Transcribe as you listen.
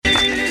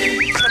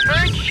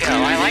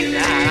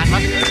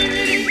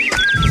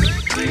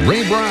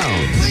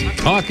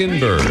Talking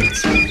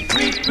Birds.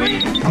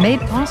 Made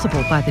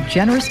possible by the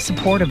generous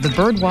support of the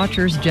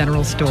Birdwatchers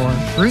General Store,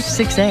 Route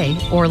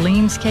 6A,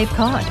 Orleans, Cape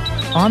Cod.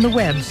 On the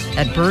web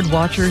at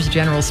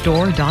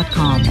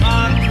birdwatchersgeneralstore.com.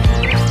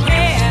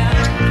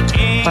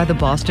 By the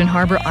Boston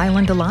Harbor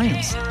Island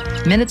Alliance.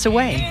 Minutes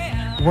away,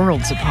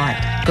 worlds apart.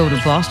 Go to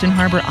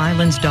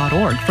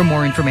bostonharborislands.org for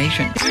more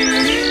information.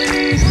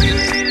 Everyone's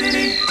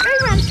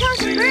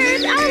Talking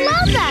Birds. I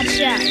love that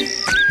show.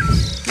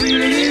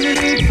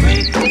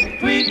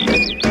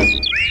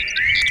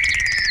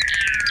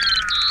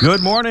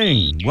 Good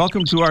morning.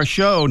 Welcome to our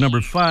show,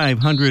 number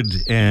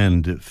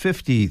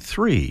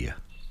 553.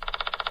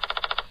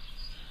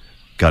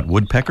 Got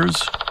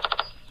woodpeckers?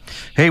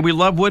 Hey, we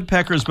love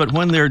woodpeckers, but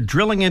when they're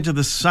drilling into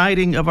the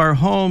siding of our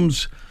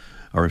homes,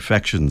 our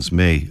affections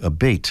may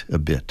abate a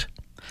bit.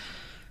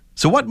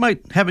 So what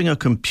might having a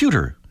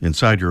computer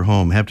inside your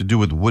home have to do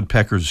with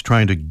woodpeckers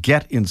trying to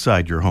get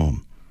inside your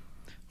home?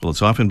 Well,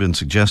 it's often been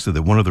suggested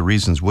that one of the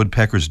reasons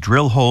woodpeckers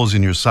drill holes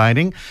in your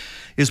siding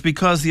is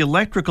because the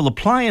electrical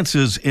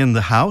appliances in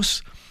the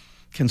house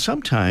can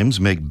sometimes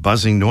make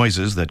buzzing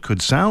noises that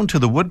could sound to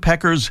the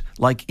woodpeckers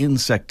like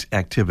insect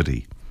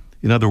activity.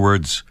 In other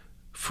words,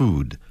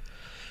 food.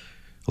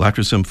 Well,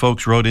 after some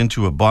folks wrote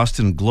into a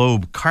Boston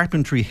Globe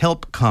carpentry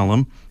help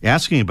column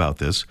asking about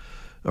this,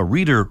 a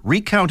reader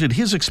recounted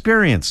his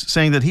experience,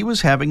 saying that he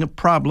was having a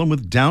problem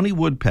with downy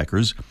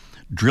woodpeckers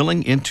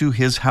drilling into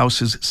his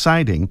house's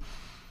siding,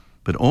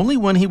 but only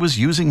when he was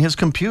using his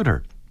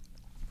computer.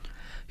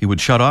 He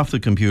would shut off the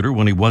computer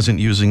when he wasn't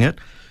using it,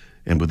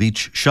 and with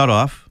each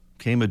shut-off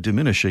came a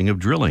diminishing of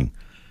drilling.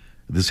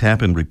 This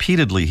happened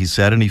repeatedly, he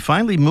said, and he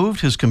finally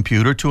moved his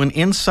computer to an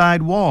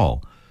inside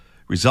wall.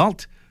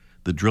 Result,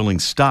 the drilling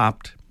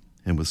stopped,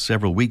 and with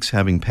several weeks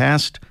having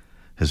passed,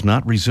 has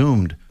not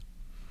resumed.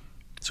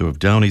 So if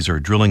downies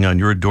are drilling on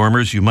your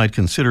dormers, you might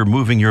consider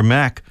moving your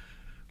Mac,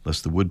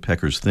 lest the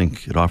woodpeckers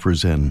think it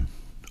offers an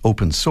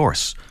open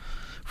source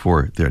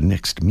for their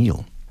next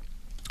meal.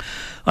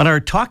 On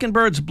our Talking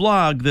Birds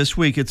blog this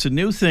week, it's a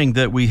new thing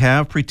that we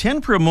have.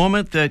 Pretend for a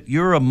moment that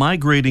you're a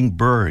migrating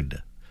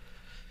bird.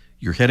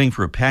 You're heading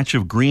for a patch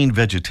of green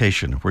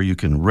vegetation where you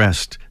can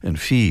rest and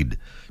feed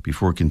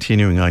before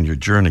continuing on your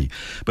journey.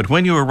 But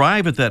when you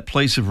arrive at that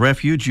place of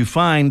refuge, you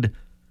find,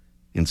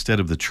 instead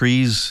of the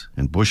trees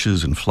and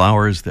bushes and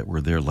flowers that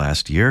were there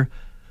last year,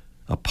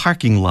 a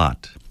parking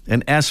lot,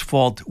 an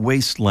asphalt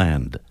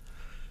wasteland.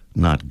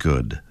 Not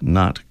good,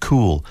 not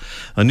cool.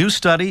 A new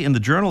study in the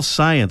journal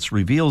Science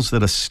reveals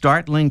that a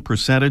startling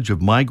percentage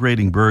of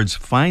migrating birds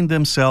find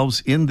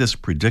themselves in this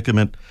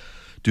predicament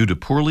due to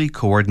poorly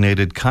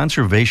coordinated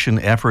conservation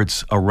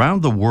efforts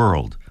around the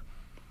world.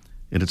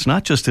 And it's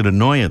not just an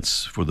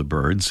annoyance for the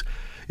birds.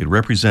 It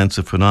represents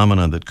a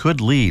phenomenon that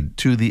could lead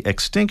to the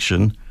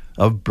extinction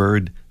of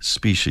bird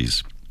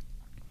species.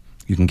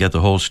 You can get the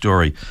whole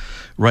story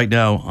right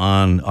now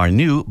on our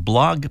new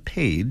blog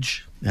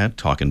page at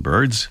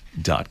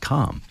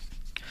talkingbirds.com.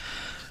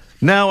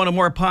 Now, on a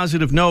more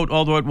positive note,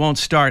 although it won't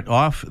start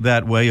off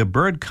that way, a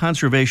bird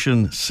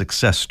conservation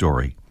success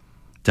story.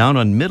 Down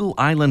on Middle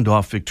Island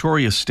off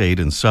Victoria State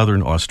in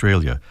southern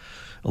Australia,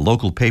 a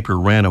local paper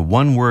ran a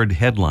one-word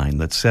headline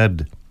that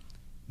said,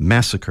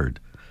 "Massacred."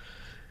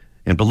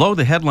 And below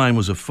the headline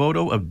was a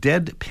photo of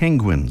dead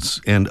penguins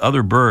and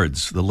other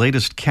birds, the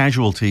latest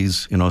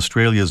casualties in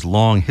Australia's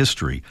long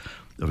history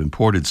of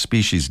imported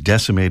species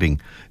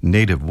decimating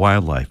native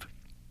wildlife.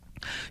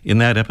 In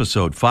that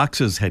episode,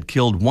 foxes had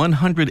killed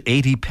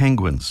 180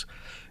 penguins,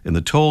 and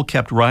the toll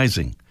kept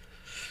rising.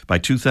 By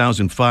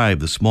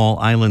 2005, the small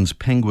island's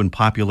penguin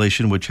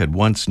population, which had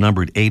once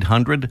numbered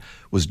 800,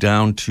 was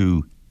down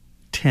to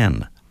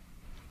 10.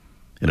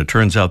 And it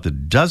turns out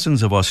that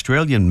dozens of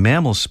Australian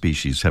mammal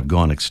species have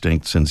gone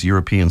extinct since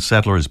European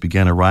settlers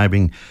began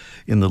arriving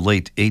in the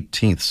late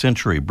 18th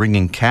century,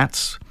 bringing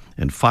cats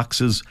and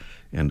foxes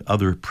and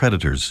other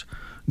predators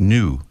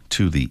new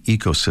to the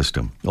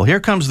ecosystem. Well,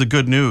 here comes the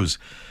good news.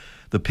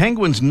 The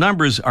penguins'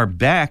 numbers are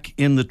back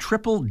in the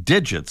triple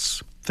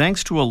digits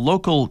thanks to a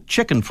local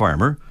chicken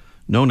farmer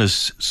known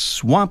as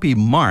Swampy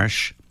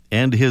Marsh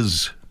and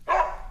his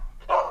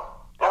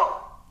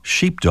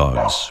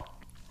sheepdogs.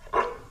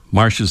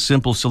 Marsh's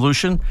simple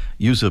solution: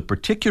 use a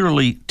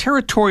particularly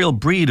territorial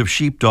breed of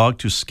sheepdog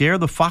to scare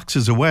the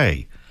foxes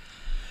away.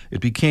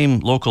 It became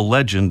local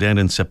legend and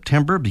in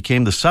September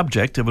became the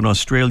subject of an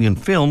Australian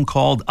film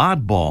called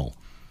Oddball,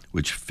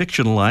 which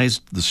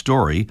fictionalized the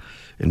story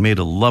and made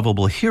a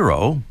lovable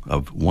hero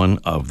of one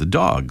of the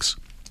dogs.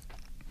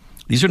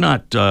 These are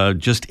not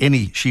just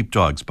any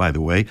sheepdogs, by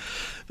the way.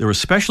 They're a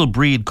special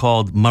breed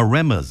called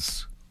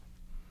Maremas.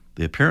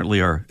 They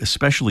apparently are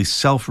especially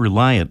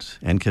self-reliant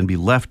and can be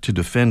left to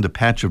defend a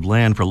patch of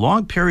land for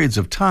long periods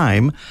of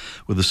time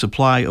with a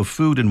supply of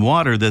food and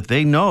water that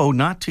they know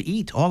not to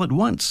eat all at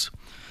once.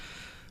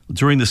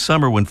 During the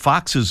summer, when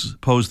foxes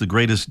pose the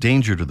greatest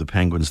danger to the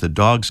penguins, the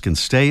dogs can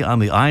stay on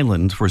the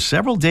island for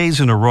several days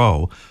in a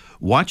row,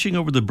 watching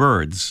over the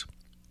birds,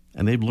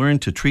 and they've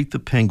learned to treat the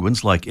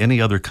penguins like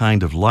any other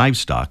kind of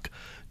livestock,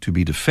 to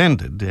be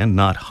defended and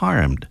not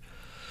harmed.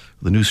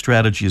 The new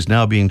strategy is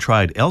now being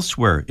tried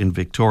elsewhere in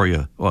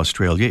Victoria,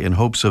 Australia, in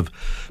hopes of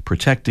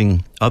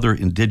protecting other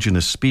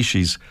indigenous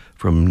species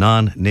from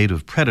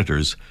non-native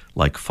predators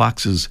like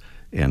foxes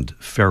and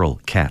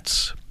feral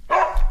cats.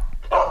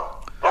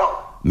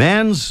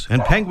 Man's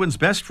and penguin's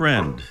best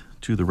friend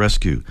to the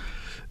rescue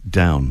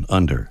down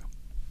under.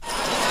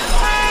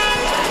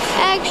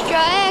 Extra,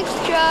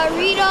 extra,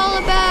 read all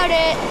about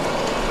it.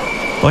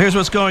 Well, here's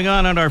what's going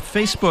on our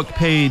Facebook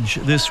page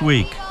this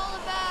week. Read all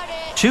about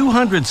it.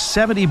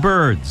 270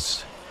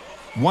 birds,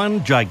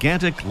 one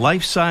gigantic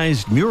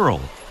life-sized mural.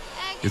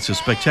 It's a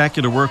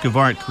spectacular work of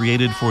art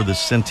created for the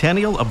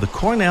centennial of the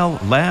Cornell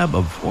Lab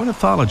of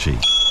Ornithology.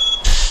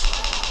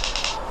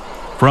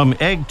 From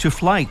egg to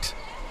flight.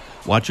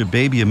 Watch a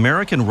baby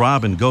American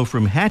robin go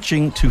from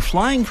hatching to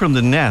flying from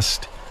the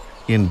nest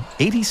in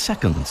 80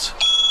 seconds.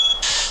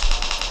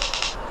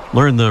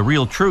 Learn the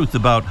real truth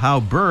about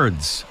how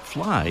birds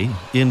fly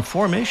in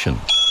formation.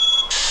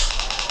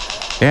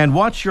 And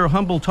watch your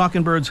humble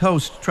Talkin' Birds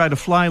host try to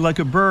fly like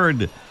a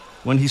bird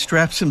when he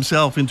straps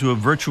himself into a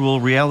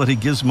virtual reality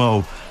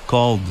gizmo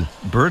called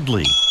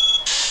Birdly.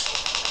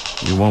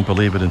 You won't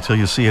believe it until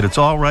you see it. It's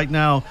all right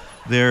now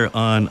there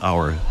on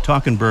our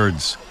Talkin'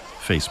 Birds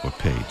Facebook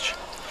page.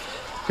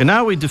 And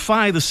now we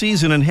defy the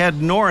season and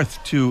head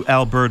north to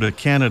Alberta,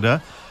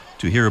 Canada,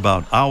 to hear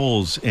about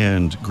owls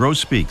and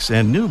grosbeaks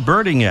and new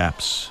birding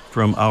apps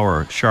from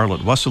our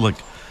Charlotte Wasilek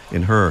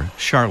in her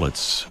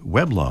Charlotte's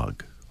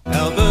weblog.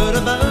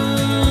 Alberta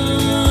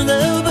bound,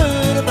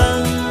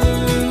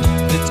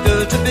 it's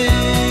good to be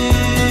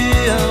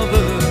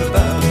Alberta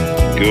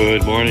bound.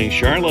 Good morning,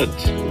 Charlotte.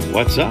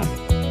 What's up?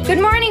 Good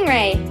morning,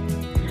 Ray.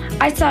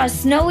 I saw a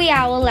snowy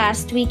owl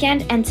last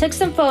weekend and took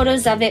some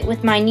photos of it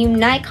with my new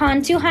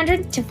Nikon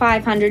 200 to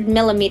 500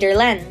 millimeter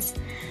lens.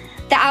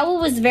 The owl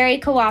was very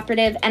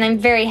cooperative and I'm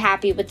very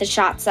happy with the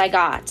shots I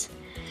got.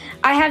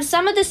 I have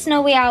some of the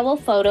snowy owl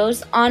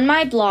photos on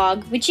my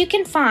blog, which you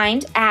can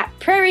find at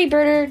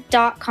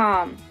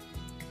prairiebirder.com.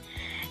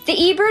 The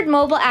eBird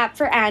mobile app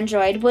for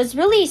Android was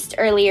released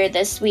earlier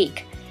this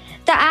week.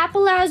 The app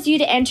allows you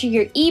to enter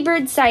your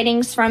eBird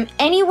sightings from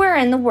anywhere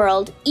in the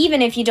world,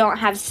 even if you don't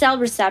have cell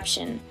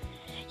reception.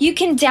 You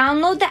can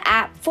download the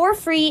app for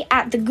free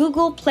at the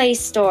Google Play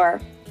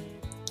Store.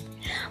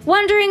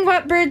 Wondering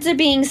what birds are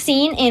being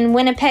seen in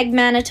Winnipeg,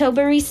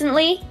 Manitoba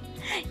recently?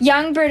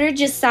 Young birder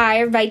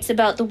Josiah writes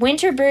about the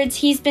winter birds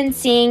he's been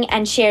seeing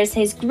and shares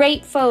his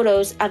great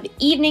photos of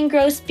evening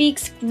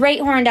grosbeaks,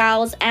 great horned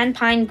owls, and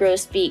pine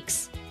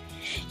grosbeaks.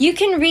 You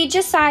can read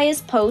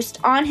Josiah's post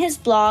on his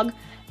blog,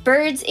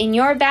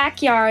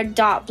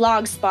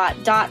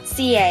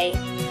 birdsinyourbackyard.blogspot.ca.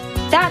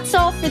 That's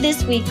all for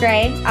this week,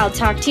 Ray. I'll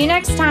talk to you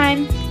next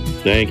time.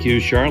 Thank you,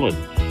 Charlotte.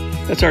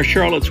 That's our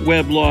Charlotte's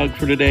weblog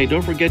for today.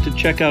 Don't forget to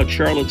check out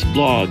Charlotte's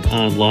blog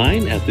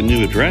online at the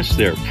new address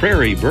there,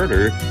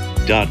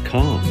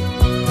 prairiebirder.com.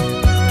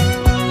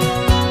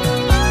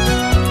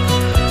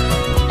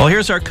 Well,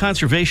 here's our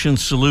conservation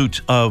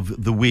salute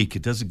of the week.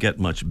 It doesn't get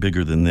much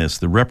bigger than this.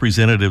 The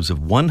representatives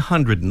of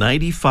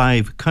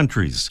 195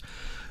 countries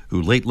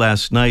who late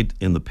last night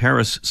in the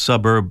Paris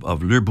suburb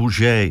of Le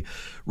Bourget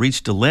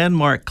reached a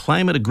landmark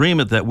climate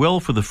agreement that will,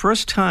 for the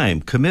first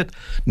time, commit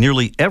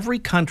nearly every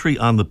country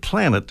on the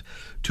planet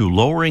to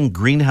lowering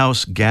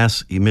greenhouse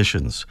gas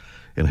emissions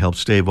and help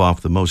stave off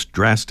the most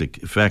drastic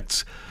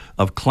effects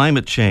of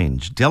climate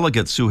change.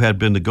 Delegates who had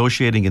been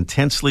negotiating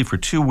intensely for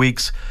 2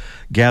 weeks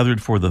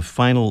gathered for the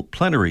final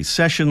plenary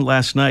session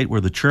last night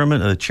where the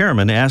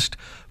chairman asked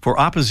for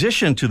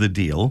opposition to the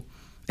deal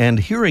and,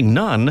 hearing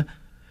none,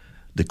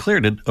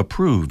 declared it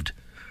approved.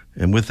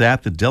 And with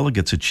that, the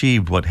delegates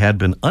achieved what had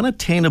been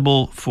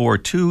unattainable for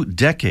 2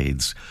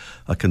 decades,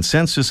 a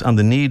consensus on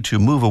the need to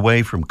move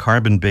away from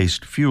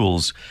carbon-based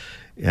fuels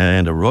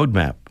and a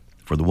roadmap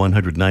for the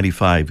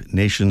 195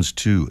 nations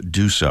to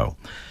do so.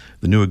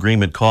 The new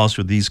agreement calls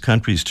for these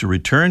countries to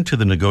return to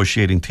the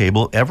negotiating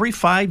table every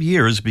 5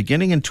 years,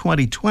 beginning in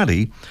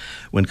 2020,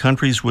 when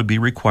countries would be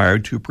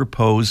required to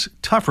propose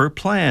tougher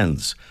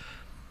plans.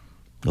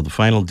 Well, the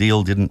final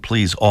deal didn't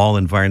please all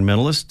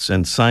environmentalists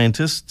and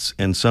scientists,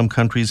 and some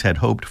countries had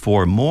hoped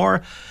for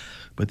more,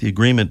 but the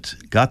agreement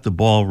got the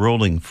ball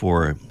rolling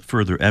for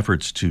further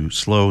efforts to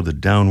slow the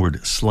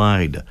downward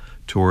slide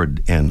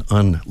toward an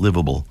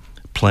unlivable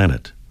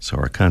planet. So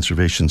our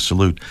conservation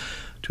salute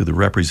to the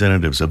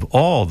representatives of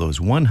all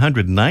those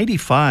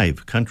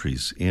 195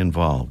 countries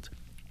involved.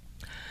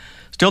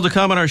 Still to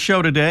come on our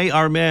show today,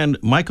 our man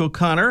Mike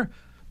O'Connor,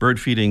 bird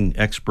feeding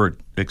expert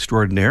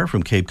extraordinaire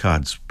from Cape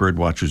Cod's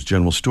Birdwatchers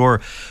General Store,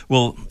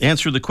 will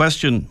answer the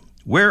question,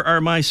 where are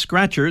my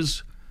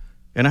scratchers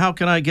and how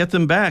can I get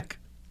them back?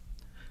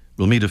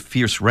 We'll meet a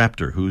fierce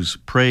raptor whose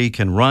prey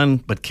can run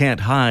but can't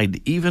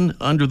hide even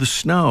under the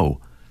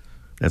snow.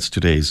 That's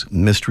today's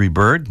mystery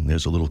bird.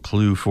 There's a little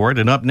clue for it.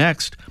 And up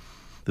next,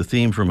 the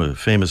theme from a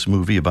famous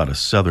movie about a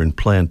southern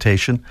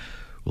plantation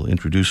will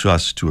introduce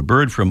us to a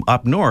bird from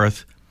up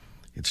north.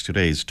 It's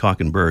today's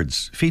Talkin'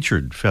 Birds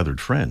featured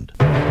feathered friend.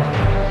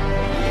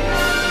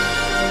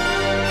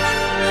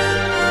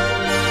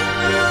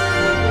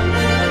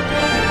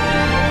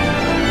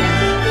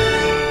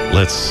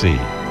 Let's see.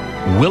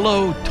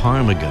 Willow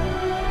ptarmigan.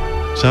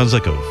 Sounds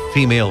like a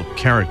female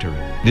character.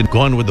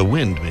 Gone with the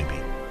Wind, maybe.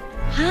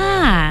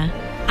 Hi,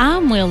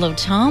 I'm Willow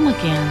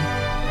ptarmigan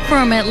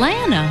from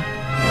Atlanta.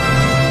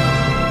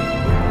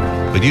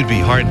 But you'd be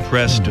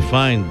hard-pressed to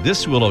find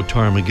this willow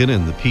ptarmigan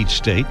in the Peach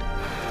State.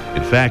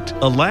 In fact,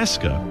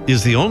 Alaska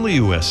is the only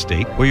U.S.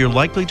 state where you're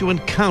likely to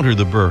encounter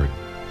the bird.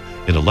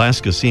 And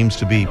Alaska seems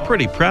to be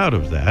pretty proud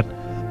of that.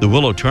 The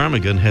willow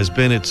ptarmigan has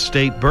been its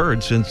state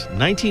bird since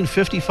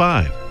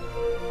 1955.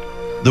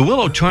 The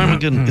willow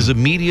ptarmigan is a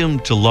medium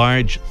to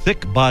large,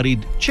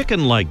 thick-bodied,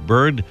 chicken-like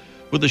bird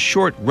with a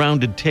short,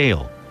 rounded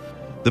tail.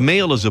 The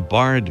male is a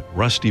barred,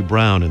 rusty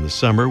brown in the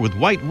summer with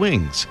white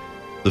wings.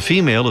 The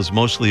female is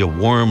mostly a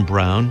warm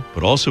brown,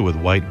 but also with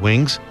white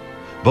wings.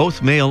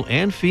 Both male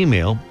and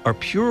female are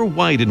pure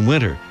white in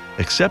winter,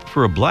 except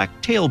for a black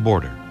tail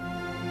border.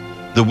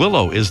 The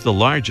willow is the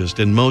largest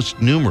and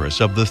most numerous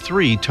of the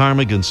 3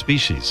 ptarmigan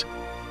species,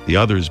 the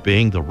others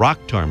being the rock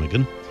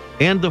ptarmigan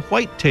and the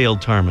white-tailed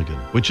ptarmigan,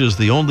 which is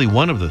the only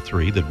one of the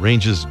 3 that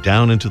ranges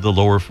down into the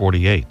lower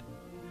 48.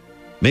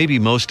 Maybe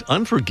most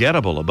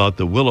unforgettable about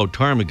the willow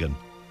ptarmigan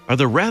are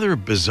the rather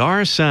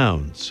bizarre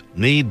sounds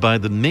made by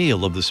the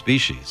male of the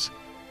species,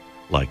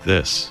 like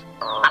this.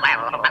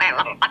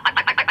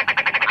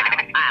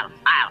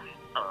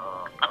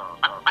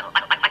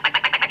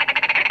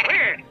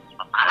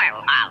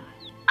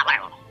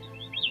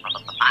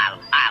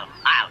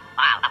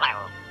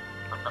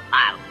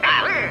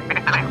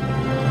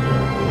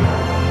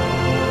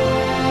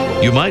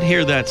 You might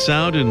hear that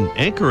sound in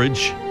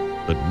Anchorage,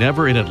 but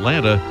never in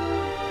Atlanta.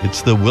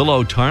 It's the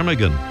willow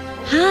ptarmigan.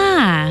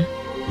 Hi.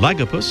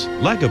 Lagopus,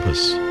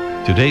 lagopus.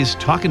 Today's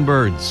Talkin'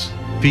 Birds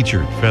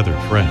featured feathered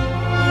friend.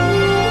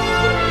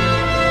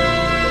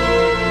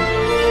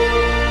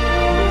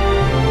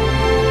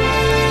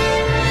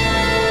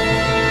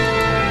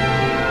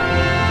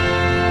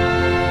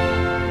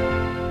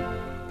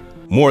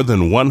 More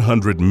than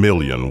 100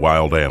 million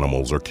wild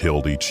animals are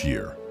killed each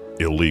year,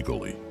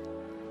 illegally.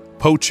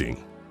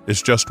 Poaching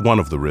is just one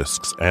of the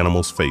risks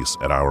animals face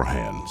at our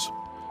hands.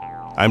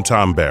 I'm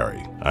Tom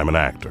Barry. I'm an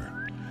actor.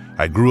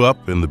 I grew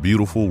up in the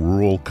beautiful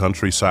rural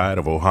countryside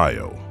of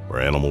Ohio, where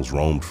animals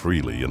roamed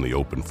freely in the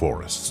open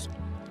forests.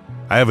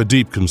 I have a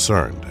deep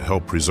concern to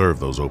help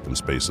preserve those open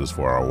spaces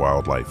for our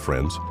wildlife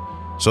friends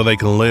so they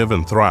can live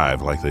and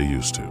thrive like they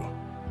used to.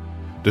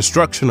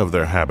 Destruction of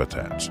their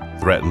habitats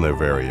threaten their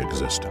very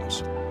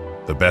existence.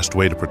 The best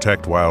way to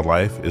protect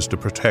wildlife is to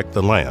protect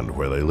the land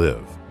where they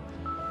live.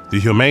 The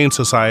Humane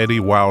Society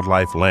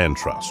Wildlife Land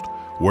Trust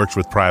works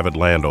with private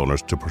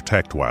landowners to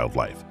protect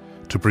wildlife,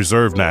 to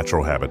preserve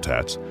natural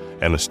habitats,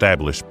 and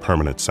establish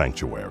permanent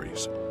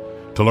sanctuaries.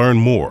 To learn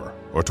more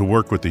or to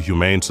work with the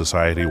Humane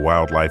Society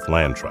Wildlife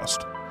Land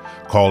Trust,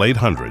 call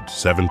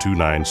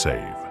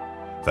 800-729-SAVE.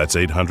 That's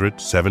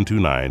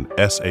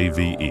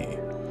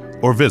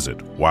 800-729-SAVE. Or visit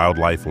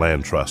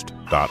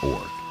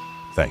wildlifelandtrust.org.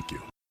 Thank you.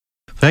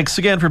 Thanks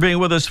again for being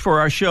with us for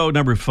our show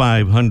number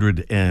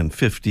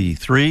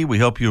 553. We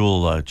hope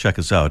you'll check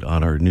us out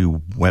on our new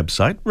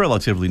website,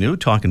 relatively new,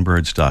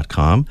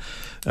 talkingbirds.com,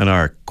 and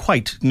our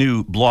quite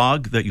new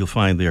blog that you'll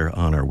find there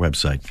on our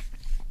website.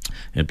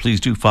 And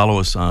please do follow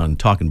us on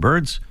Talkin'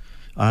 Birds,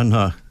 on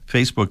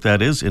Facebook,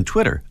 that is, and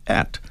Twitter,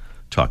 at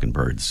Talkin'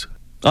 Birds.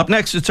 Up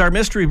next, it's our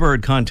Mystery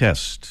Bird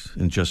Contest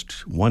in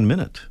just 1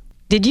 minute.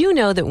 Did you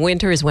know that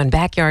winter is when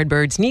backyard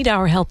birds need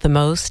our help the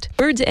most?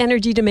 Birds'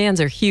 energy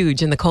demands are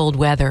huge in the cold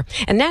weather,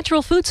 and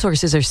natural food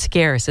sources are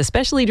scarce,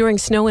 especially during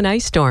snow and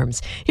ice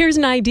storms. Here's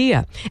an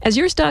idea. As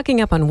you're stocking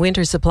up on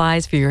winter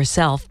supplies for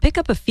yourself, pick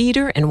up a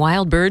feeder and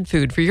wild bird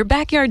food for your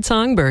backyard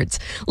songbirds.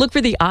 Look for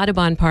the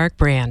Audubon Park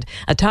brand,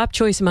 a top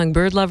choice among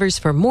bird lovers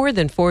for more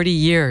than 40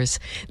 years.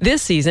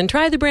 This season,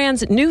 try the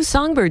brand's new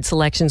songbird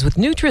selections with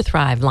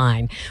NutriThrive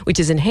line,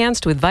 which is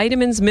enhanced with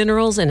vitamins,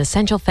 minerals, and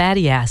essential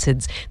fatty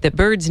acids that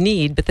birds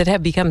need but that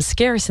have become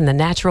scarce in the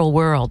natural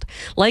world.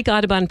 Like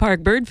Audubon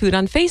Park Bird Food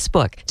on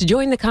Facebook to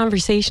join the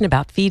conversation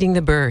about feeding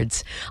the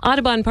birds.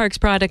 Audubon Park's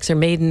products are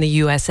made in the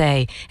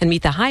USA and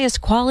meet the highest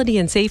quality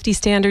and safety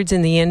standards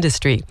in the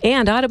industry.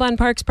 And Audubon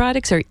Park's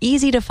products are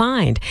easy to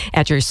find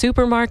at your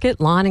supermarket,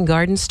 lawn and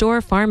garden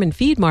store, farm and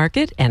feed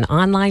market, and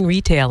online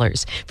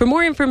retailers. For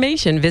more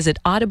information, visit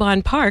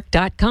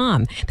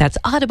audubonpark.com. That's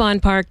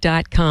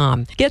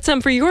audubonpark.com. Get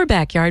some for your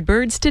backyard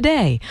birds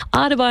today.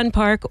 Audubon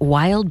Park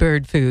Wild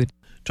Bird Food.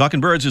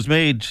 Talkin' Birds is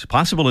made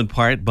possible in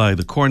part by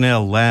the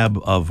Cornell Lab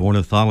of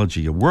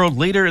Ornithology, a world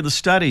leader in the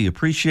study,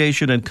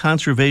 appreciation, and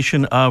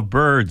conservation of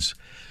birds.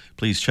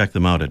 Please check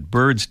them out at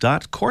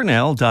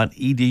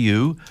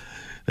birds.cornell.edu.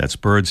 That's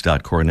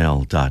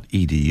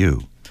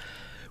birds.cornell.edu.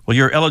 Well,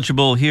 you're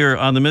eligible here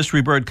on the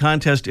Mystery Bird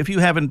Contest if you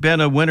haven't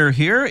been a winner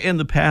here in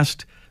the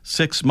past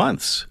 6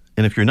 months.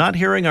 And if you're not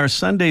hearing our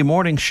Sunday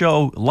morning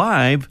show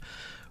live,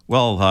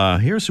 well,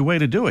 here's a way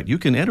to do it. You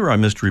can enter our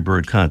Mystery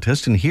Bird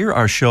Contest and hear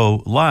our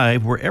show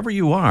live wherever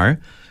you are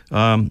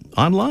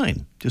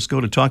online. Just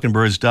go to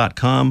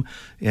talkingbirds.com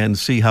and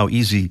see how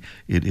easy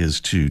it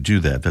is to do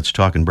that. That's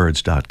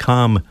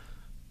talkingbirds.com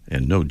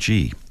and no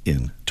G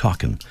in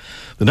talking.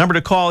 The number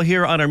to call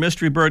here on our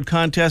Mystery Bird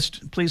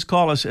contest, please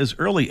call us as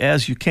early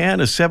as you can,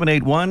 is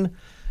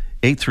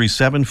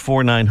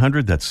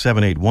 781-837-4900. That's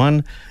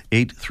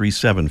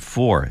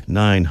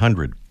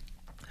 781-837-4900.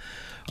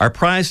 Our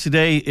prize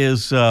today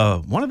is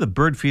one of the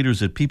bird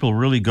feeders that people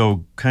really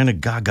go kind of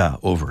gaga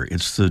over.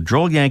 It's the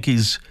Droll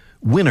Yankees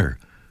Winner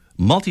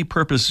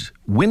multi-purpose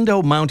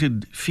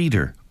window-mounted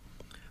feeder.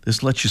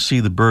 This lets you see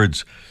the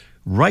birds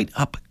right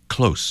up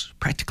close,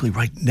 practically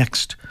right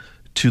next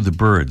to the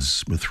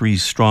birds, with 3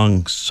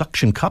 strong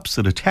suction cups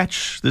that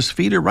attach this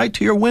feeder right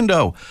to your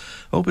window.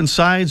 Open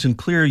sides and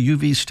clear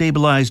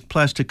UV-stabilized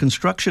plastic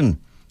construction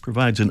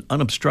provides an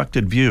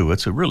unobstructed view.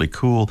 It's a really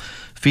cool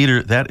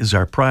feeder. That is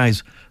our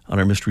prize on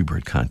our Mystery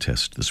Bird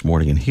contest this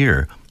morning. And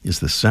here is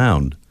the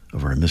sound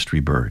of our Mystery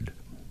Bird.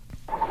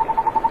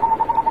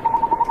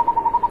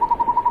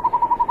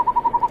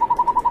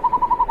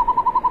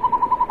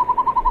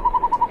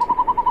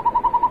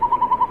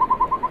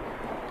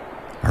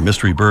 Our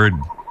Mystery Bird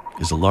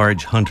is a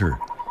large hunter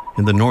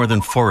in the northern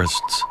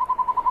forests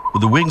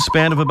with a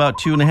wingspan of about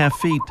 2.5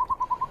 feet.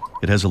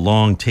 It has a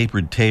long,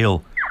 tapered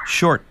tail,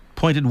 short,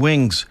 pointed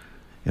wings,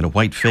 and a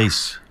white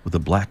face with a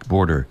black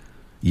border,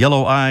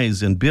 yellow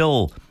eyes and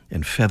bill,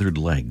 and feathered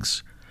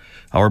legs.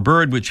 Our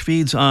bird, which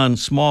feeds on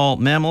small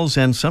mammals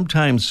and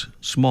sometimes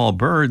small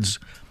birds,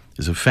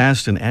 is a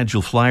fast and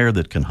agile flyer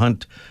that can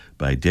hunt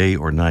by day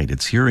or night.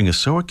 Its hearing is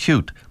so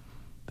acute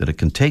that it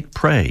can take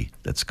prey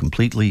that's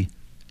completely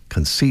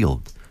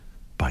concealed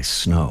by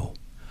snow.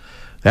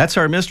 That's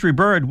our Mystery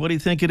Bird. What do you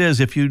think it is?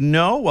 If you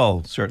know,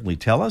 well, certainly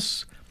tell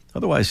us.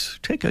 Otherwise,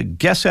 take a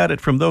guess at it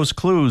from those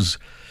clues.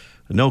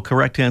 No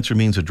correct answer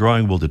means a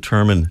drawing will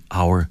determine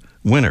our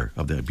winner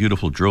of that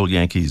beautiful Droll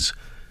Yankees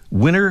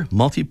Winner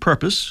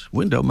multi-purpose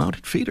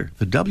window-mounted feeder,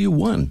 the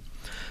W1.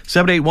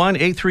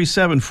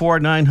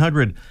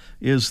 781-837-4900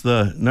 is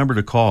the number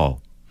to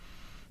call.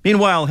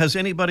 Meanwhile, has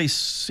anybody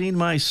seen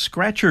my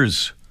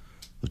scratchers?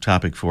 The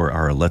topic for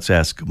our Let's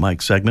Ask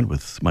Mike segment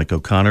with Mike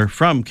O'Connor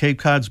from Cape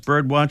Cod's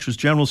Birdwatchers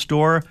General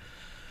Store.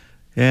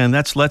 And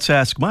that's Let's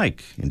Ask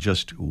Mike in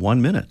just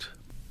 1 minute.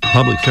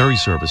 Public ferry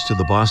service to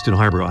the Boston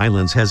Harbor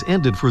Islands has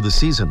ended for the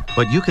season,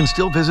 but you can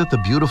still visit the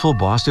beautiful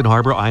Boston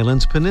Harbor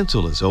Islands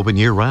peninsulas open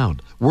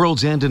year-round.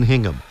 World's End in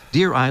Hingham,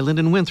 Deer Island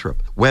in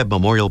Winthrop, Webb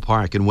Memorial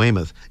Park in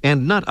Weymouth,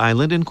 and Nut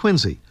Island in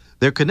Quincy.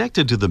 They're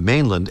connected to the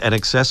mainland and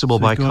accessible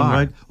by car,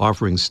 right?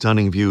 Offering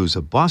stunning views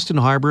of Boston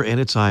Harbor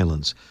and its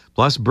islands,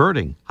 plus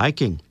birding,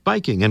 hiking,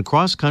 biking, and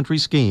cross-country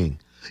skiing.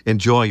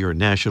 Enjoy your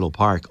national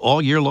park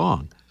all year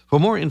long. For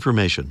more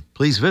information,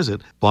 please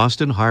visit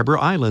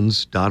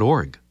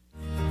bostonharborislands.org.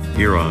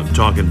 Here on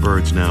Talkin'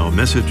 Birds Now, a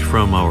message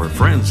from our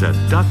friends at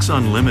Ducks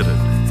Unlimited.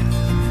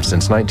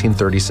 Since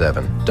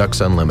 1937, Ducks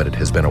Unlimited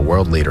has been a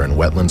world leader in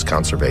wetlands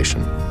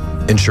conservation,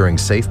 ensuring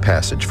safe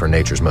passage for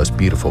nature's most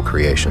beautiful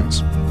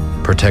creations,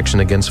 protection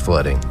against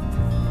flooding,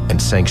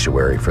 and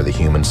sanctuary for the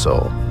human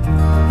soul.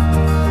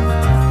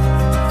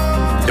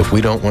 If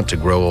we don't want to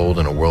grow old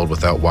in a world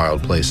without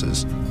wild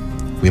places,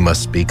 we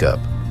must speak up.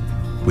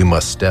 We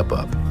must step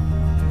up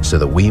so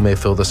that we may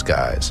fill the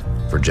skies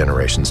for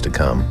generations to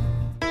come.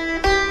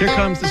 Here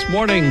comes this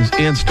morning's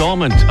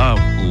installment of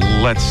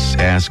Let's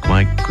Ask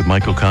Mike with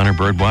Mike O'Connor,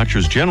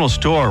 Birdwatchers General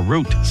Store,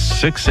 Route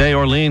 6A,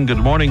 Orleans. Good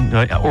morning,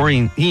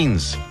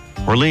 Orleans.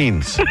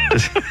 Orleans. I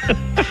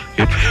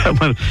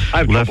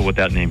have trouble with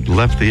that name.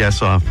 Left the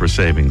S off for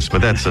savings,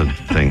 but that's a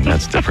thing.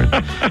 That's different.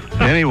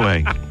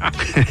 Anyway.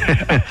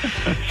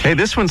 Hey,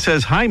 this one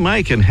says, "Hi,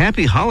 Mike, and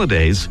happy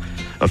holidays.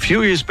 A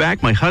few years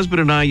back, my husband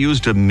and I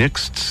used a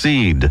mixed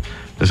seed."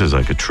 This is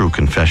like a true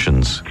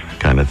confessions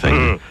kind of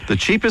thing. The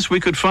cheapest we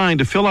could find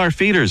to fill our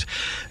feeders.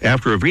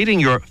 After reading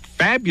your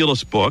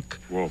fabulous book,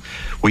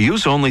 we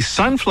use only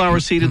sunflower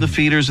seed in the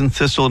feeders and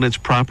thistle in its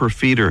proper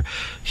feeder.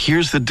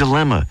 Here's the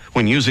dilemma.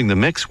 When using the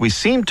mix, we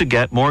seem to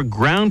get more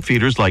ground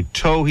feeders like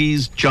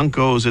towhees,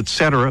 juncos,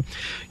 etc.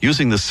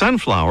 Using the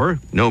sunflower,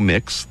 no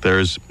mix,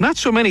 there's not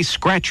so many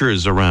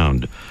scratchers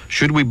around.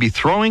 Should we be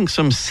throwing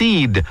some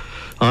seed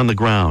on the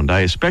ground?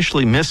 I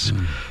especially miss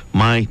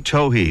my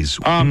towhees.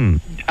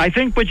 I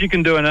think what you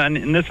can do,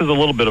 and this is a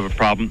little bit of a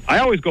problem, I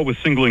always go with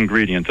single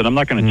ingredients, and I'm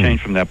not going to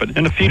change from that, but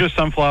in a feeder,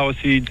 sunflower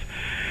seeds,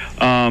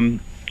 on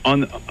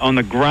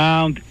the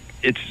ground,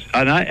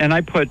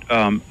 I put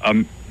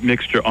a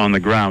mixture on the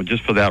ground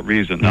just for that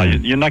reason. Now,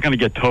 you're not going to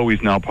get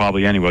towhees now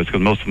probably anyways,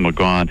 because most of them are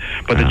gone,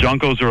 but the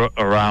juncos are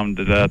around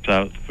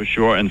that for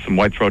sure, and some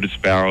white-throated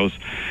sparrows,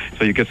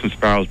 so you get some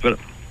sparrows. But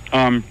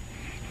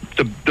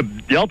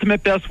the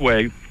ultimate best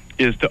way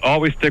is to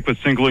always stick with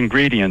single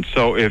ingredients.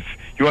 So if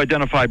you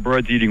identify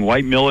birds eating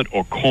white millet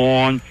or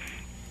corn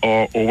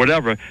or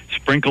whatever,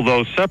 sprinkle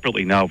those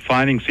separately. Now,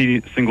 finding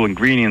single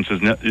ingredients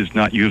is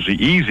not usually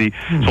easy,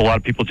 so a lot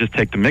of people just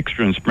take the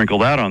mixture and sprinkle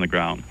that on the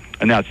ground.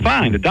 and that's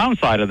fine. The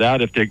downside of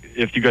that,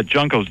 if you got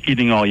juncos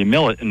eating all your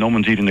millet and no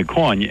one's eating the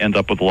corn, you end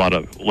up with a lot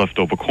of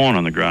leftover corn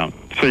on the ground.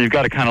 So you've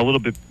got to kind of a little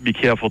bit be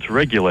careful to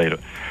regulate it.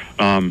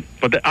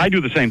 But I do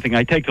the same thing.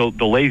 I take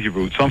the lazy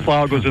root.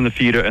 Sunflower goes in the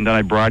feeder, and then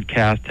I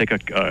broadcast, take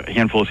a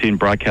handful of seed and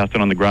broadcast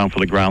it on the ground for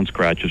the ground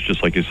scratches,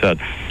 just like you said.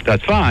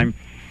 That's fine,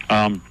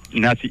 and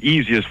that's the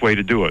easiest way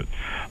to do it.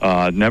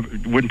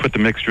 Wouldn't put the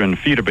mixture in the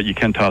feeder, but you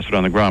can toss it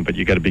on the ground. But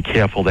you got to be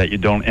careful that you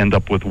don't end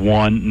up with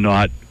one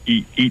not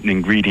eaten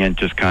ingredient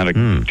just kind of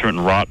turning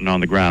rotten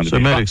on the ground. So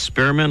you might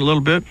experiment a little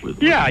bit?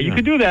 You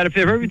could do that. If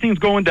everything's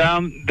going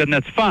down, then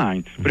that's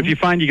fine. But if you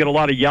find you get a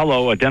lot of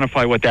yellow,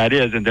 identify what that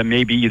is, and then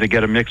maybe either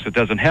get a mix that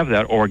doesn't have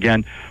that, or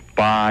again,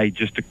 buy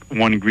just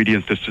one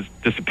ingredient that's just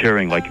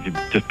disappearing, like if you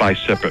just buy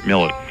separate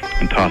millet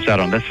and toss that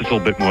on. That's just a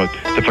little bit more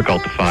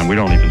difficult to find. We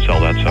don't even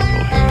sell that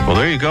separately. Well,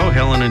 there you go,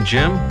 Helen and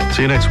Jim.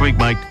 See you next week,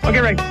 Mike. Okay,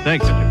 Ray.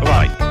 Thanks.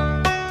 Bye-bye.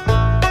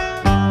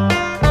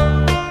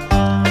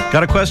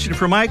 Got a question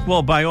for Mike?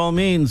 Well, by all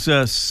means,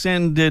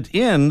 send it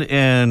in,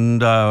 and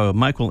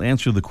Mike will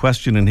answer the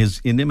question in his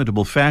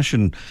inimitable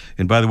fashion.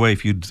 And by the way,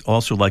 if you'd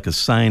also like a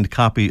signed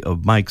copy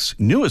of Mike's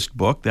newest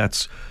book,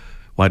 that's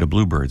Why Do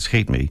Bluebirds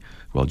Hate Me?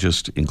 Well,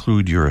 just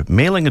include your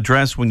mailing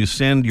address when you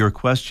send your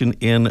question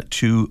in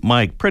to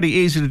Mike. Pretty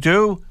easy to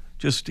do.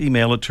 Just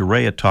email it to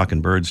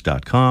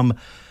ray@talkingbirds.com,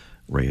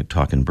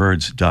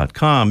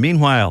 ray@talkingbirds.com.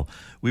 Meanwhile,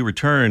 we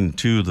return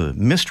to the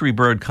mystery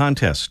bird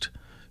contest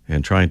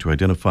and trying to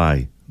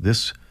identify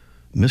this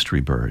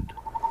mystery bird.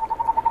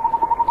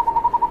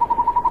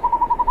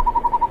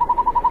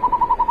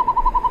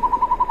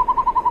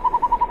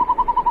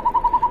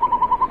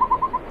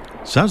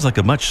 Sounds like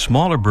a much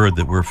smaller bird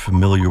that we're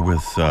familiar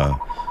with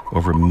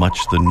over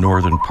much the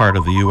northern part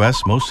of the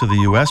U.S., most of the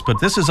U.S.,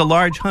 but this is a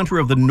large hunter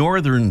of the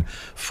northern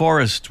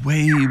forest,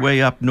 way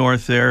up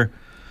north there,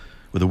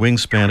 with a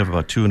wingspan of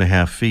about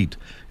 2.5 feet.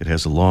 It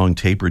has a long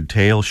tapered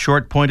tail,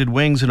 short pointed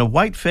wings, and a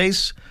white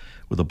face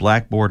with a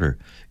black border.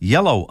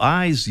 Yellow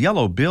eyes,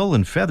 yellow bill,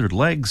 and feathered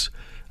legs.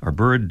 Our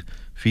bird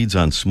feeds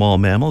on small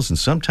mammals and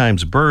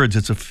sometimes birds.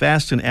 It's a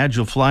fast and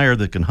agile flyer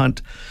that can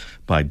hunt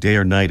by day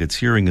or night. Its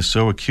hearing is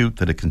so acute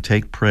that it can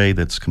take prey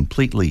that's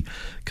completely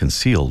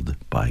concealed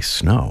by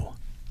snow.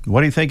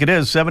 What do you think it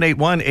is?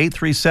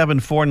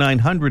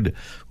 781-837-4900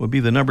 would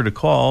be the number to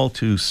call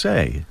to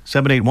say.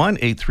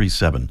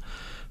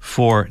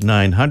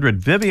 781-837-4900.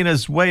 Vivian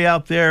is way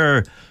out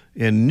there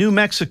in New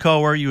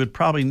Mexico, where you would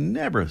probably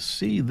never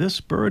see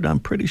this bird. I'm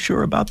pretty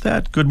sure about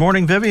that. Good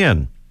morning,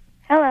 Vivian.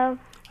 Hello.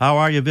 How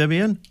are you,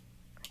 Vivian?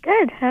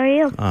 Good. How are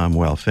you? I'm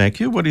well, thank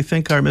you. What do you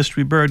think our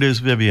mystery bird is,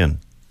 Vivian?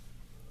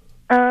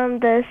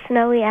 The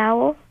snowy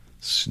owl.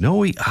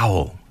 Snowy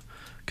owl.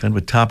 Kind of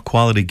a top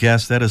quality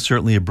guess. That is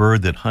certainly a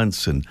bird that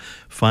hunts and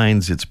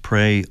finds its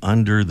prey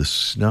under the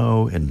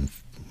snow and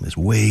is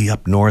way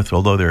up north,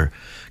 although they're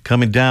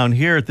coming down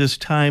here at this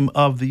time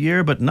of the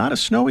year, but not a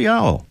snowy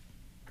owl.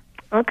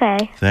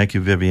 Okay. Thank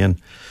you, Vivian.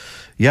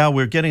 Yeah,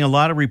 we're getting a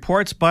lot of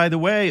reports, by the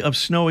way, of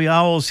snowy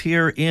owls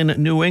here in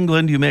New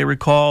England. You may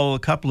recall a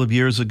couple of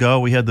years ago,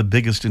 we had the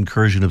biggest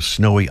incursion of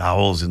snowy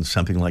owls in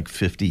something like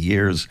 50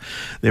 years.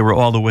 They were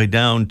all the way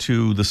down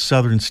to the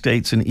southern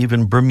states and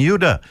even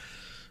Bermuda.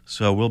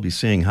 So we'll be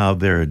seeing how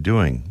they're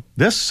doing.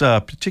 This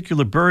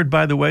particular bird,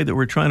 by the way, that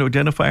we're trying to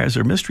identify as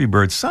our mystery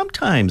bird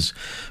sometimes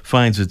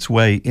finds its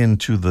way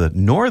into the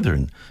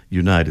northern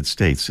United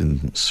States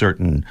in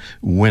certain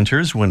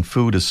winters when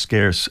food is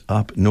scarce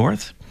up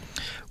north.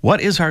 What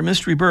is our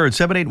mystery bird?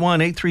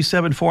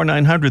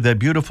 781-837-4900, that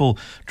beautiful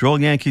Droll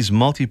Yankees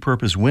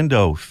multi-purpose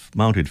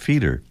window-mounted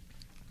feeder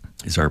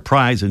is our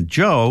prize. And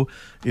Joe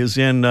is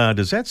in,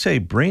 does that say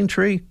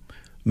Braintree,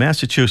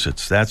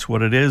 Massachusetts? That's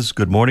what it is.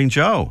 Good morning,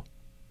 Joe.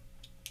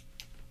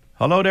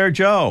 Hello there,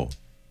 Joe.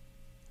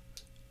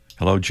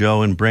 Hello,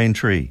 Joe in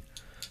Braintree.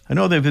 I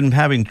know they've been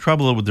having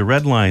trouble with the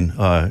red line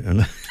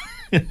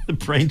in the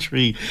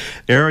Braintree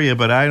area,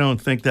 but I don't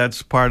think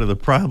that's part of the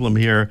problem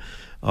here.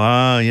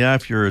 Yeah,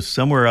 if you're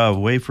somewhere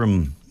away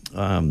from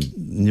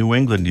New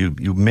England,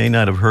 you may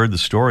not have heard the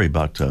story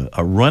about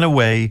a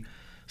runaway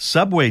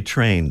subway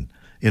train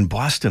in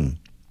Boston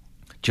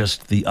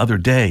just the other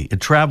day.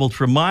 It traveled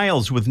for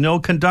miles with no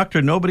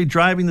conductor, nobody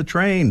driving the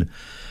train.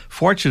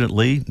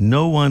 Fortunately,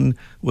 no one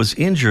was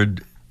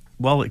injured,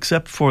 well,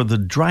 except for the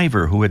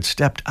driver who had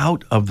stepped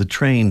out of the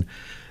train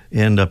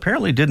and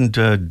apparently didn't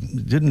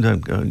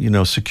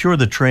secure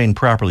the train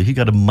properly. He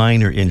got a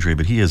minor injury,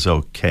 but he is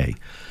okay.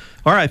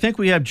 All right, I think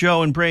we have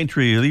Joe in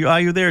Braintree.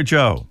 Are you there,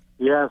 Joe?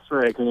 Yes,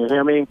 Ray. Can you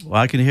hear me?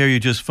 Well, I can hear you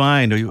just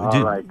fine.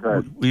 All right,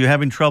 good. Were you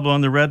having trouble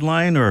on the red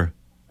line, or?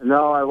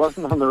 No, I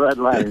wasn't on the red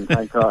line,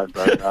 thank God.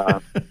 But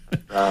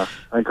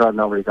thank God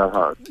nobody got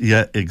hurt.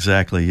 Yeah,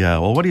 exactly. Yeah.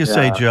 Well, what do you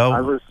say, Joe?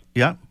 I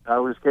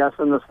was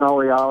guessing the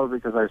snowy owl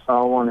because I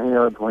saw one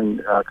here a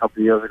couple of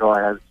years ago.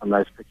 I had some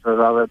nice pictures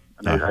of it.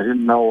 And I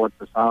didn't know what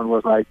the sound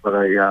was like, but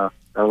that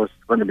was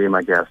going to be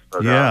my guess.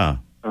 But, yeah.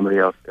 Somebody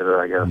else did it,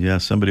 I guess. Yeah,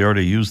 somebody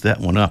already used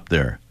that one up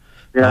there.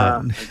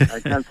 Yeah,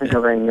 I can't think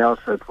of anything else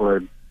that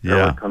would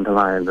come to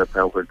mind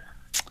that would...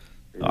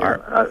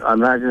 I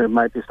imagine it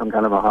might be some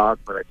kind of a hawk,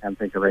 but I can't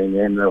think of any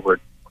name that would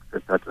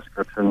fit that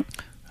description.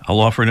 I'll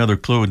offer another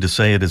clue to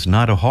say it is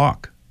not a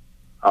hawk.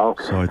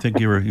 Okay. So I think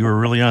you were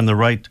really on the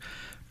right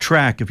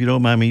track, if you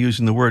don't mind me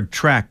using the word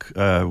track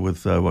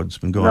with what's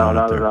been going on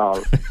up there. No,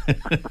 not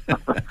at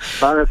all.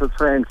 As long as the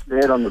train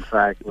stayed on the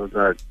track, it was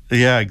good.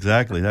 Yeah,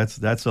 exactly.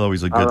 That's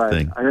always a good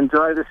thing. I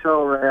enjoy the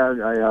show, Ray.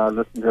 I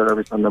listen to it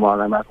every Sunday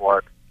morning. I'm at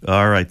work.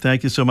 All right.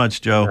 Thank you so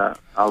much, Joe. Yeah.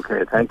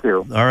 Okay, thank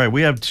you. All right.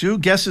 We have 2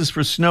 guesses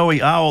for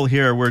snowy owl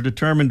here. We're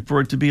determined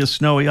for it to be a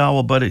snowy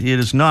owl, but it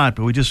is not.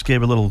 But we just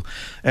gave a little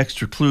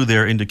extra clue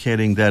there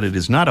indicating that it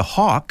is not a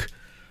hawk.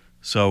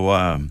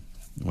 So,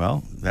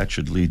 well, that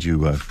should lead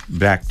you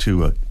back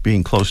to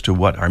being close to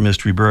what our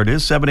mystery bird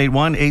is.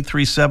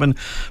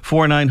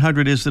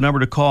 781-837-4900 is the number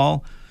to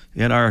call.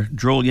 And our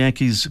Droll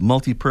Yankees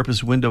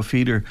multi-purpose window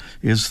feeder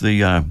is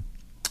the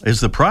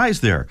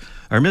prize there.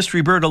 Our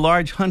mystery bird, a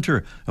large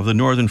hunter of the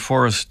northern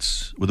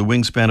forests with a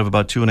wingspan of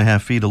about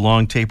 2.5 feet, a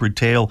long tapered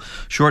tail,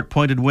 short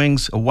pointed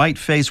wings, a white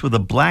face with a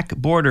black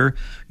border,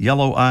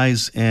 yellow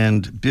eyes,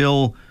 and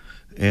bill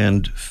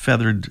and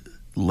feathered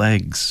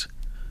legs.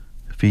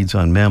 Feeds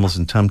on mammals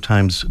and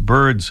sometimes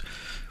birds.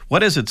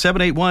 What is it?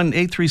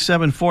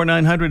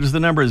 781-837-4900 is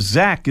the number.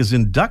 Zach is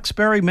in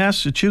Duxbury,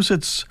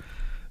 Massachusetts.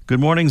 Good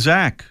morning,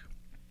 Zach.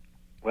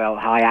 Well,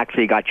 I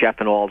actually got Jeff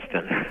in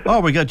Alston.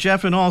 Oh, we got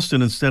Jeff in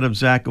Alston instead of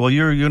Zach. Well,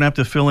 you're going to have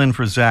to fill in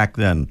for Zach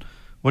then.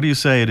 What do you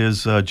say it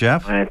is,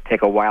 Jeff? I'm going to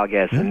take a wild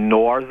guess. Yeah.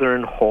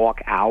 Northern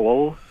hawk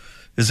owl.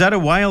 Is that a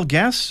wild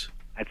guess?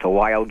 It's a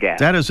wild guess.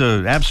 That is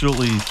an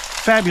absolutely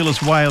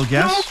fabulous wild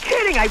guess. No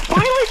kidding. I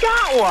finally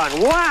got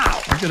one.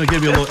 Wow. I'm going to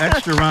give you a little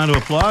extra round of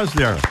applause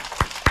there.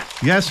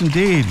 Yes,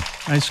 indeed.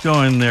 Nice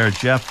going there,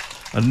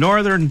 Jeff. A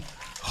northern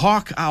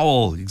hawk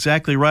owl,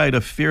 exactly right.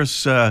 A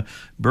fierce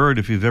bird,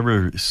 if you've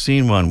ever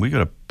seen one. We got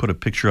to put a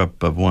picture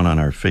up of one on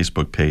our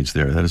Facebook page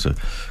there. That is a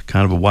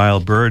kind of a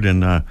wild bird.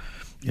 And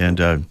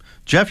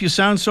Jeff, you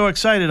sound so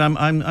excited.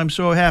 I'm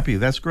so happy.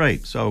 That's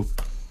great. So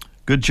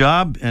good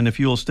job. And if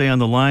you will stay on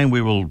the line,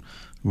 we'll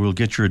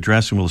get your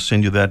address and we'll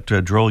send you that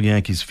Droll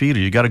Yankees feeder.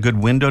 You got a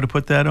good window to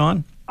put that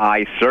on?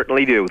 I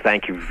certainly do.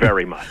 Thank you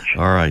very much.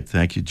 All right.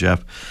 Thank you,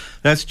 Jeff.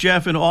 That's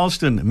Jeff in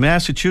Alston,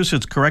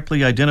 Massachusetts,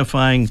 correctly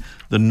identifying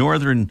the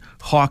northern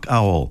hawk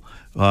owl.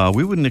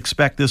 We wouldn't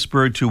expect this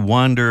bird to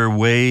wander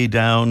way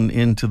down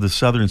into the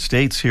southern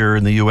states here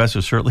in the U.S.,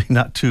 or certainly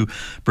not to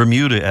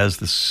Bermuda, as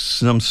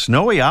some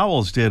snowy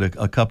owls did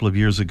a couple of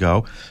years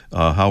ago.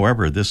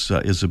 However, this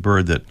is a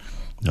bird that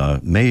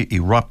may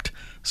erupt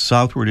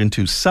southward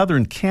into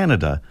southern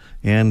Canada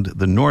and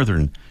the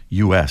northern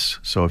U.S.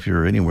 So if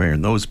you're anywhere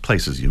in those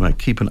places, you might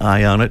keep an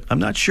eye on it. I'm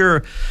not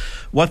sure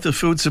what the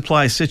food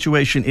supply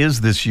situation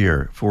is this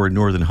year for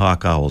northern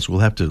hawk owls.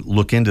 We'll have to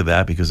look into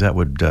that because that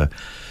would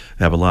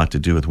have a lot to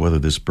do with whether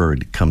this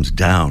bird comes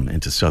down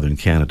into southern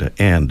Canada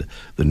and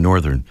the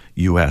northern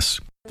U.S.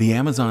 The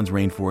Amazon's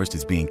rainforest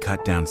is being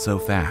cut down so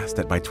fast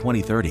that by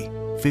 2030,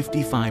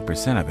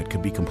 55% of it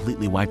could be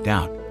completely wiped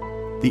out.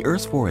 The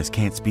Earth's forests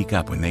can't speak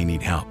up when they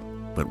need help,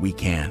 but we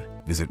can.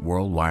 Visit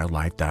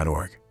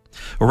worldwildlife.org.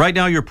 Well, right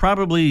now you're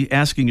probably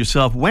asking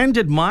yourself, when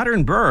did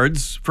modern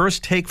birds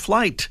first take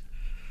flight?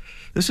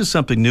 This is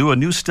something new. A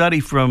new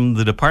study from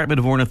the Department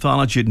of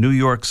Ornithology at New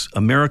York's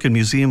American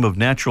Museum of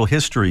Natural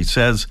History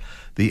says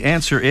the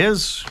answer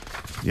is,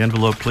 the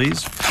envelope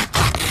please,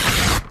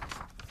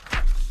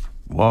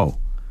 whoa,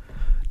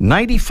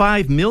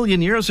 95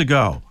 million years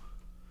ago.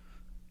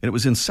 And it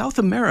was in South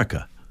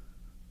America,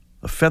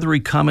 a feathery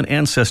common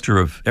ancestor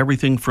of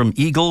everything from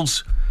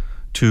eagles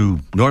to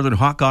northern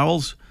hawk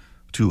owls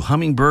to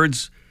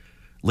hummingbirds,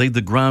 laid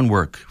the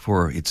groundwork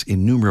for its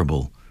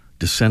innumerable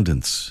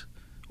descendants.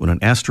 When an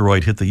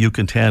asteroid hit the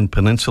Yucatan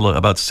Peninsula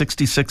about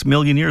 66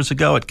 million years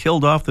ago, it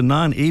killed off the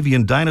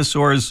non-avian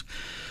dinosaurs.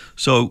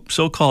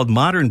 So-called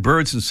modern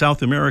birds in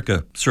South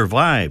America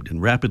survived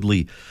and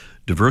rapidly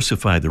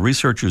diversified. The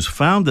researchers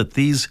found that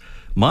these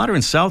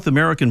modern South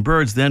American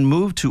birds then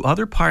moved to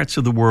other parts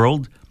of the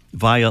world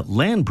via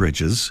land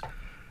bridges,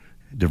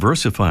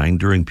 diversifying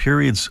during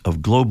periods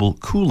of global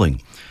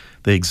cooling.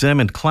 They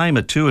examined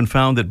climate, too, and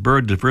found that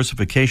bird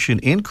diversification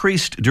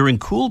increased during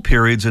cool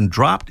periods and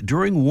dropped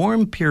during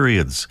warm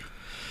periods.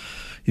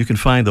 You can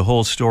find the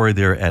whole story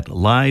there at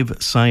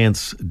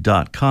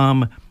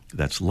livescience.com.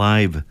 That's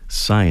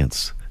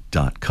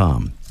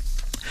livescience.com.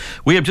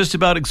 We have just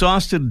about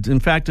exhausted, in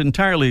fact,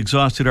 entirely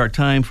exhausted our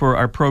time for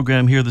our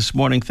program here this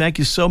morning. Thank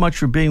you so much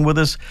for being with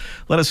us.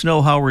 Let us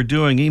know how we're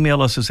doing.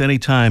 Email us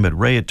anytime at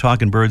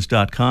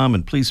ray@talkingbirds.com,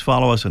 and please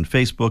follow us on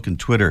Facebook and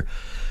Twitter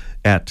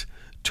at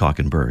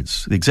Talkin'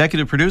 Birds. The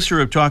executive producer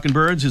of Talkin'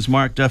 Birds is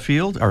Mark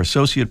Duffield. Our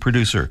associate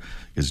producer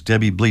is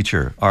Debbie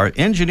Bleacher. Our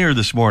engineer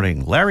this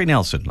morning, Larry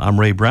Nelson. I'm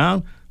Ray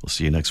Brown. We'll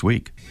see you next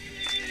week.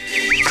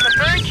 The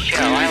Bird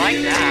Show. I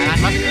like that. I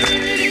must.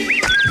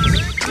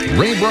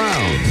 Ray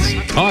Brown's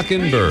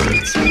Talkin'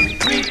 Birds.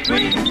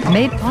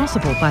 Made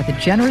possible by the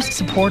generous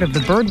support of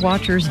the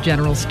Birdwatchers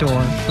General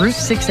Store, Route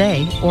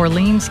 6A,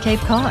 Orleans,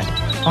 Cape Cod.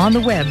 On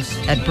the web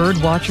at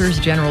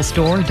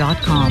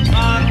birdwatchersgeneralstore.com.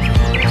 Yeah.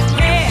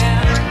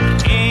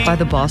 by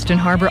the Boston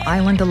Harbor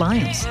Island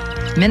Alliance.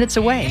 Minutes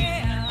away,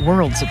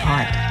 worlds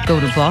apart. Go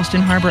to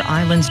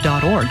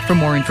bostonharborislands.org for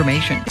more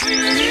information.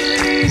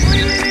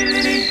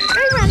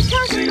 Reruns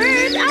Talking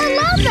Birds. I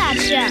love that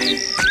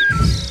show.